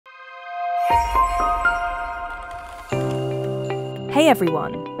Hey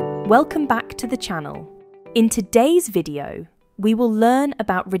everyone, welcome back to the channel. In today's video, we will learn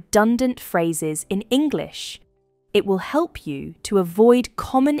about redundant phrases in English. It will help you to avoid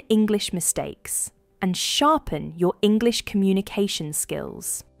common English mistakes and sharpen your English communication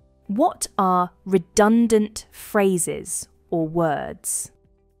skills. What are redundant phrases or words?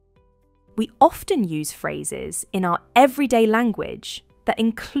 We often use phrases in our everyday language that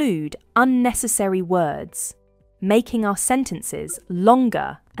include unnecessary words, making our sentences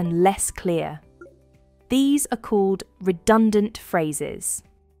longer and less clear. These are called redundant phrases.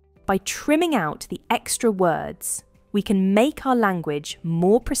 By trimming out the extra words, we can make our language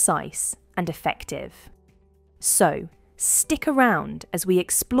more precise and effective. So, stick around as we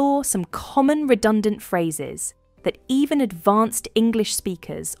explore some common redundant phrases that even advanced English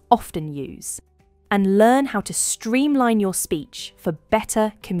speakers often use, and learn how to streamline your speech for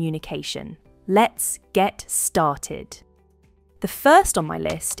better communication. Let's get started. The first on my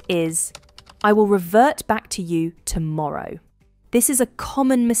list is, I will revert back to you tomorrow. This is a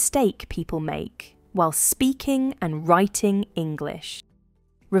common mistake people make while speaking and writing English.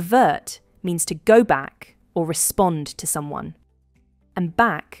 Revert means to go back or respond to someone. And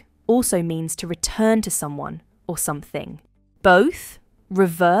back also means to return to someone or something. Both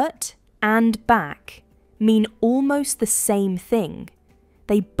revert and back mean almost the same thing.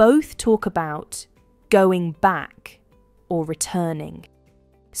 They both talk about going back or returning.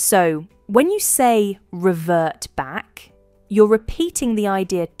 So, when you say revert back, you're repeating the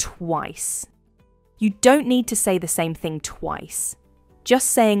idea twice. You don't need to say the same thing twice.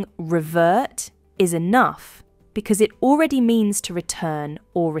 Just saying revert is enough because it already means to return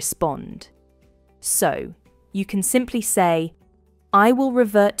or respond. So, you can simply say, I will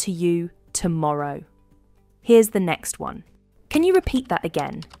revert to you tomorrow. Here's the next one. Can you repeat that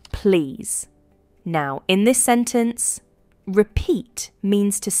again, please? Now, in this sentence, repeat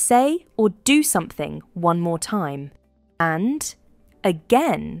means to say or do something one more time. And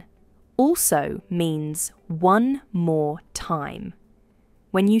again also means one more time.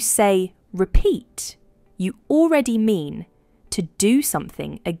 When you say repeat, you already mean to do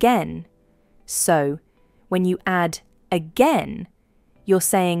something again. So, when you add again, you're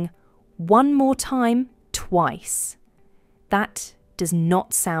saying one more time twice. That does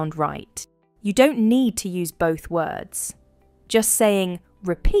not sound right. You don't need to use both words. Just saying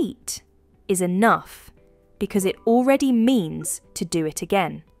repeat is enough because it already means to do it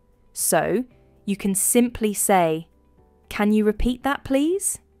again. So, you can simply say, can you repeat that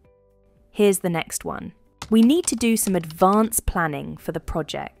please? Here's the next one. We need to do some advanced planning for the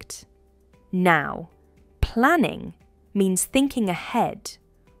project. Now, planning means thinking ahead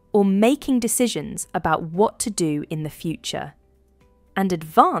or making decisions about what to do in the future. And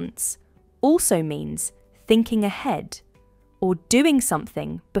advance also means thinking ahead or doing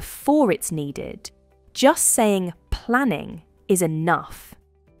something before it's needed. Just saying planning is enough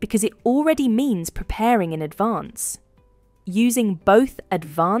because it already means preparing in advance. Using both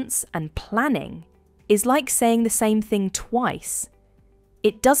advance and planning is like saying the same thing twice.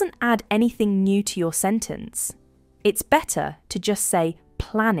 It doesn't add anything new to your sentence. It's better to just say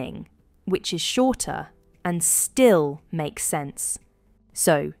planning, which is shorter and still makes sense.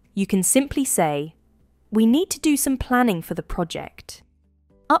 So, you can simply say, we need to do some planning for the project.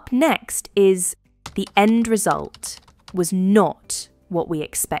 Up next is, the end result was not what we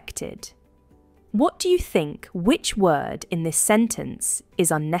expected. What do you think which word in this sentence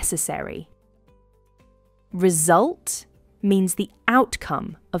is unnecessary? Result means the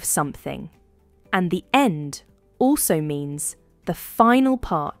outcome of something, and the end also means the final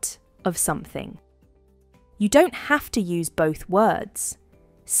part of something. You don't have to use both words.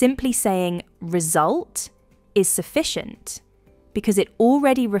 Simply saying result is sufficient because it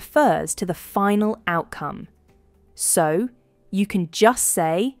already refers to the final outcome. So, you can just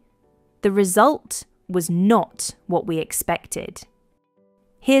say, the result was not what we expected.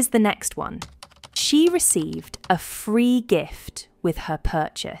 Here's the next one. She received a free gift with her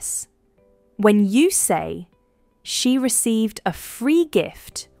purchase. When you say, she received a free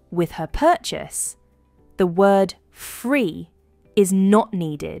gift with her purchase, the word free is not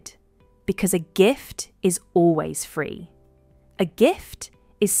needed because a gift is always free. A gift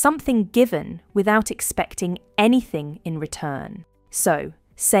is something given without expecting anything in return. So,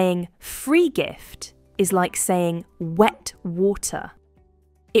 saying free gift is like saying wet water.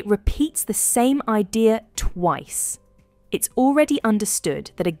 It repeats the same idea twice. It's already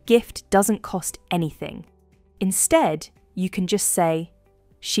understood that a gift doesn't cost anything. Instead, you can just say,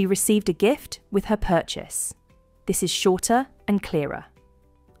 she received a gift with her purchase. This is shorter and clearer.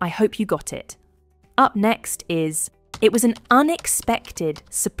 I hope you got it. Up next is, it was an unexpected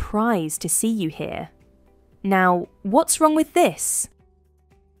surprise to see you here. Now, what's wrong with this?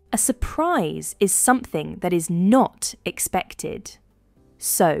 A surprise is something that is not expected.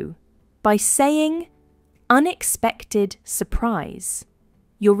 So, by saying unexpected surprise,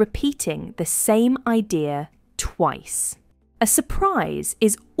 you're repeating the same idea twice. A surprise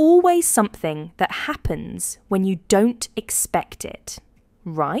is always something that happens when you don't expect it,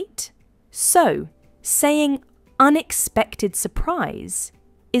 right? So, saying unexpected surprise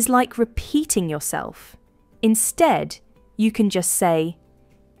is like repeating yourself. Instead, you can just say,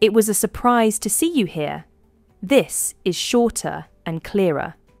 it was a surprise to see you here. This is shorter and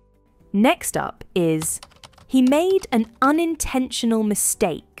clearer. Next up is, he made an unintentional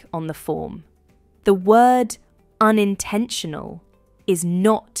mistake on the form. The word unintentional is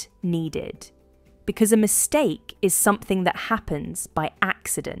not needed because a mistake is something that happens by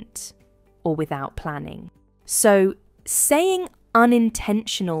accident or without planning. So, saying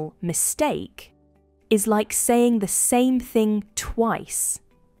unintentional mistake is like saying the same thing twice.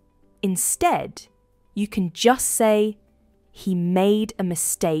 Instead, you can just say, he made a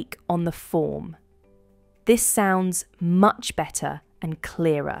mistake on the form. This sounds much better and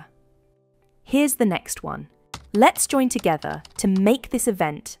clearer. Here's the next one. Let's join together to make this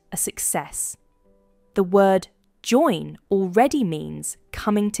event a success. The word join already means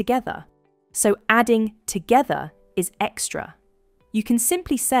coming together, so adding together is extra. You can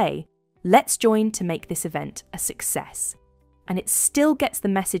simply say, let's join to make this event a success, and it still gets the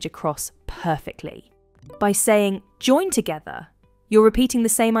message across perfectly. By saying join together, you're repeating the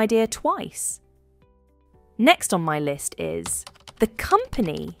same idea twice. Next on my list is, the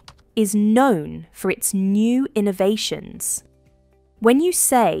company is known for its new innovations. When you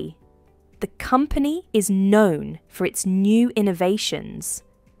say, the company is known for its new innovations,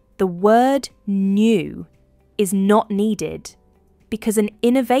 the word new is not needed because an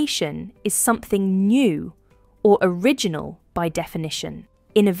innovation is something new or original by definition.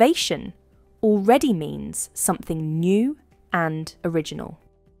 Innovation already means something new and original.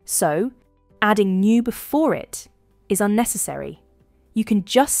 So, adding new before it is unnecessary. You can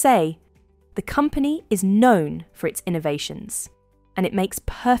just say, the company is known for its innovations, and it makes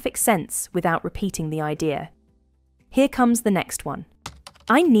perfect sense without repeating the idea. Here comes the next one.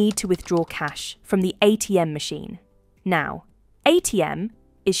 I need to withdraw cash from the ATM machine. Now, ATM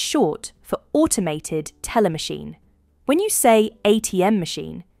is short for automated teller machine. When you say ATM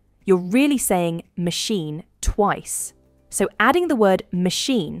machine, you're really saying machine twice. So adding the word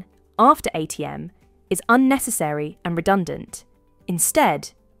machine after ATM is unnecessary and redundant.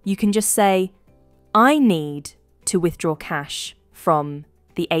 Instead, you can just say, I need to withdraw cash from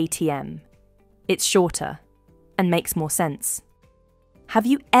the ATM. It's shorter and makes more sense. Have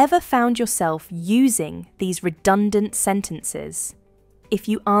you ever found yourself using these redundant sentences? If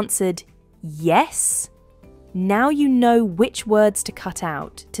you answered yes, now you know which words to cut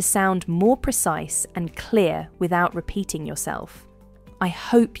out to sound more precise and clear without repeating yourself. I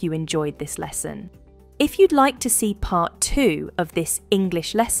hope you enjoyed this lesson. If you'd like to see part 2 of this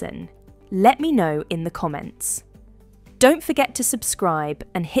English lesson, let me know in the comments. Don't forget to subscribe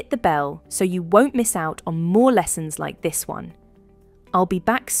and hit the bell so you won't miss out on more lessons like this one. I'll be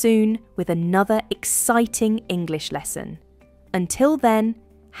back soon with another exciting English lesson. Until then,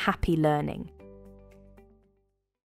 happy learning.